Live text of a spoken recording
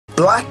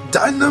Black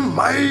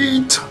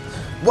Dynamite!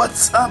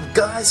 What's up,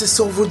 guys? It's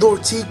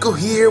Underlordtico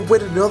here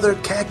with another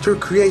character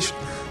creation.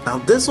 Now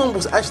this one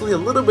was actually a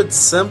little bit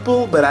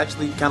simple, but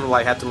actually kind of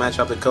like had to match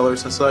up the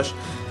colors and such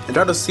and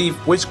try to see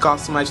which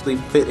costume actually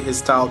fit his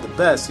style the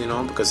best, you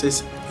know, because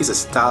he's a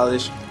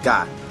stylish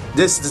guy.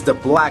 This is the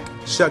Black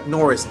Chuck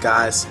Norris,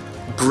 guys,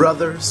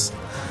 brothers.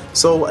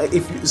 So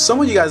if some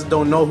of you guys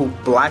don't know who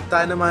Black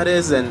Dynamite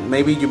is, and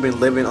maybe you've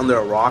been living under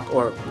a rock,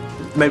 or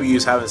maybe you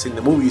just haven't seen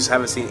the movie, you just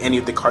haven't seen any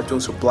of the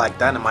cartoons of Black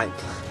Dynamite,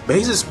 but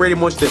he's just pretty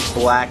much the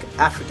black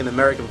African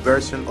American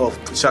version of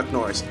Chuck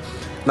Norris.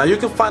 Now you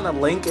can find a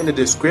link in the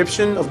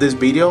description of this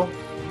video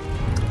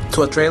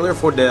to a trailer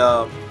for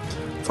the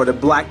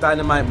Black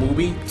Dynamite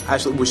movie,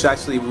 which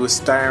actually was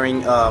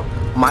starring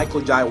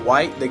Michael Jai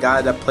White, the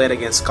guy that played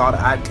against Scott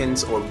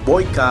Adkins or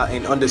Boyka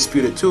in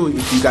Undisputed 2,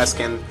 if you guys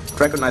can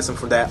recognize him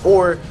for that,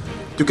 or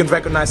you can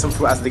recognize him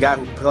as the guy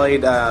who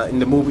played in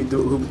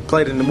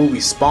the movie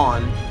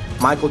Spawn.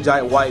 Michael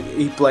Jai White,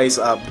 he plays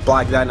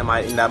Black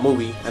Dynamite in that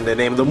movie, and the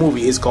name of the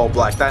movie is called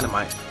Black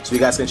Dynamite. So you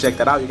guys can check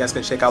that out. You guys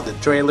can check out the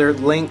trailer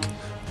link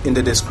in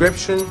the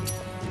description,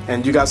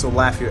 and you guys will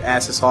laugh your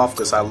asses off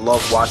because I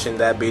love watching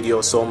that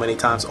video so many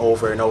times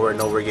over and over and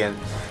over again.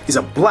 He's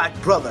a black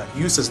brother,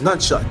 uses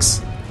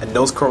nunchucks and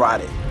knows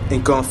karate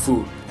and kung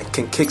fu and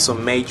can kick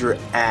some major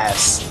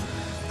ass.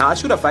 Now I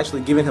should have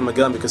actually given him a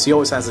gun because he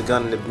always has a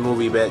gun in the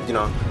movie, but you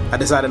know, I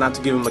decided not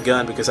to give him a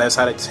gun because I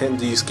decided him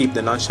to just keep the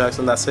nunchucks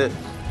and that's it.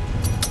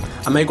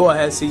 I may go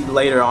ahead and see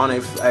later on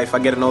if I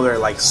get another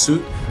like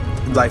suit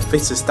like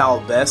fits his style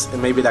best, and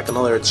maybe like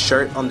another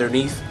shirt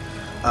underneath,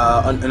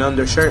 an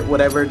undershirt,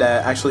 whatever,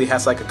 that actually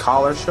has like a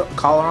collar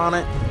on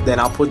it,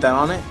 then I'll put that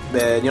on it.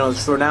 But you know,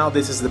 for now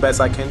this is the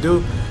best I can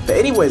do. But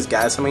anyways,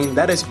 guys, I mean,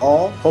 that is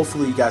all.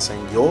 Hopefully you guys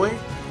enjoy.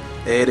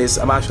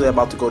 I'm actually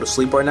about to go to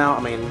sleep right now. I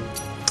mean,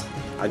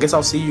 I guess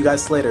I'll see you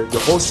guys later.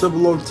 Your host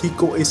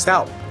Underlordtico is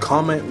out.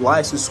 Comment,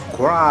 like,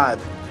 subscribe.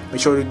 Make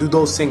sure to do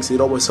those things.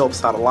 It always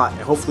helps out a lot. And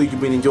hopefully you've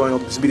been enjoying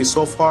this video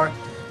so far.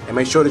 And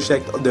make sure to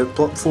check the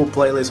full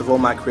playlist of all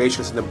my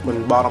creations in the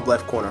bottom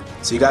left corner.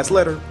 See you guys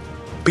later.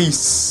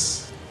 Peace.